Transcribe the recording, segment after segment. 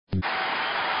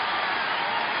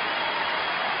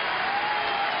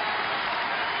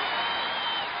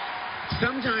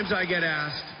Sometimes I get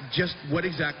asked, just what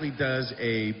exactly does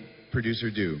a producer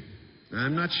do?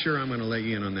 I'm not sure I'm going to let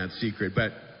you in on that secret,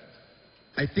 but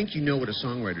I think you know what a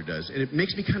songwriter does. And it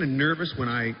makes me kind of nervous when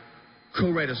I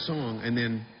co-write a song and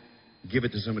then give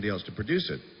it to somebody else to produce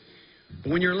it.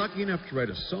 But when you're lucky enough to write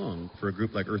a song for a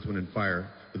group like Earth, Wind & Fire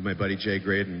with my buddy Jay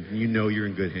Graydon, you know you're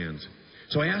in good hands.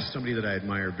 So I asked somebody that I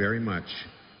admire very much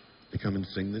to come and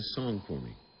sing this song for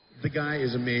me. The guy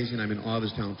is amazing. I'm in awe of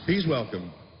his talent. Please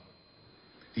welcome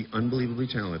the unbelievably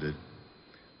talented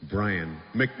Brian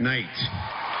McKnight.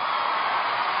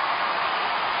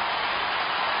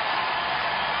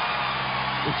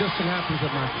 It just so happens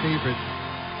that my favorite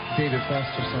David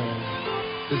Foster song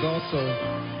is also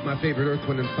my favorite Earth,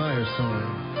 Wind & Fire song.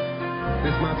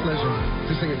 It's my pleasure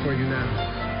to sing it for you now.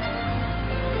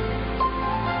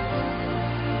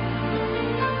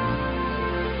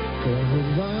 For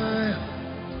a while,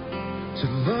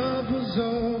 till love was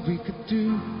all we could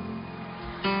do.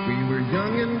 We were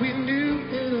young and we knew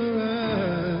in our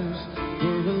eyes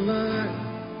were alive.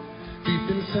 Deep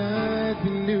inside we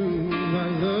knew our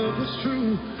love was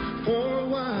true. For a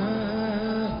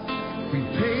while we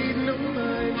paid no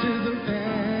mind to the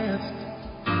past.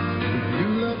 We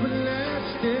knew love would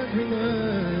last every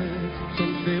night.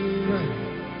 Something right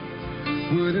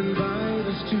would invite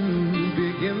us to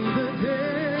begin the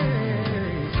day.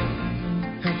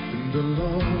 Happened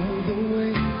along the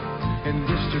way, and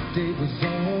yesterday was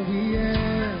all we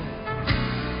had.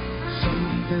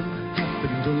 Something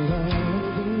happened along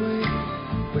the way,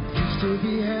 but used to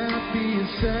be happy and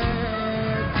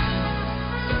sad.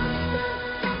 Something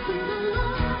happened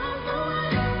along the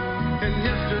way, and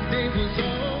yesterday was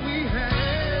all we had.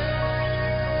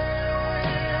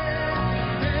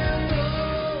 And oh,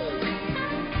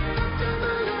 after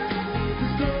my life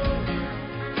is gone,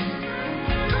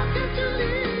 how could you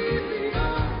leave me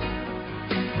on?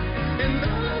 And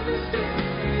all of this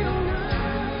stay around.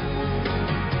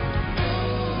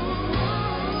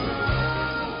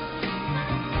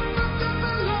 After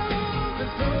my love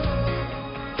is gone,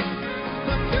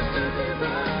 what used to be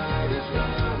right is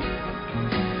wrong.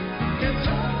 It's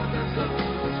all that's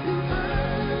lost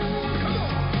behind. Come on.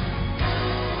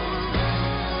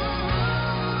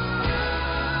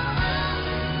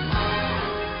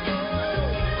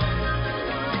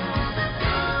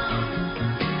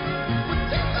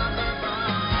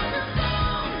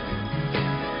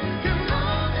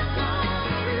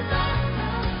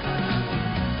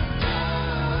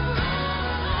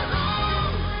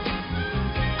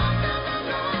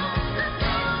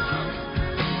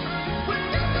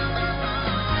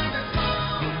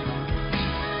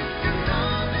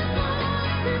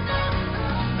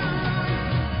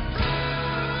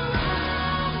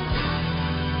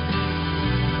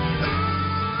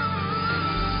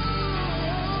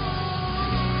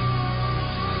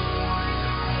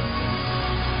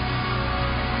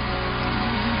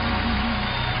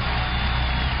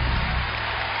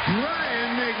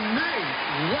 Brian McKnight.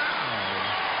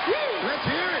 Wow. Woo. Let's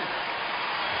hear it.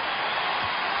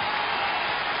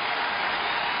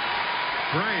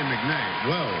 Brian McKnight.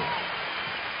 Whoa.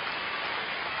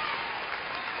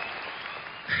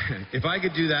 If I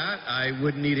could do that, I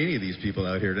wouldn't need any of these people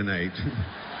out here tonight.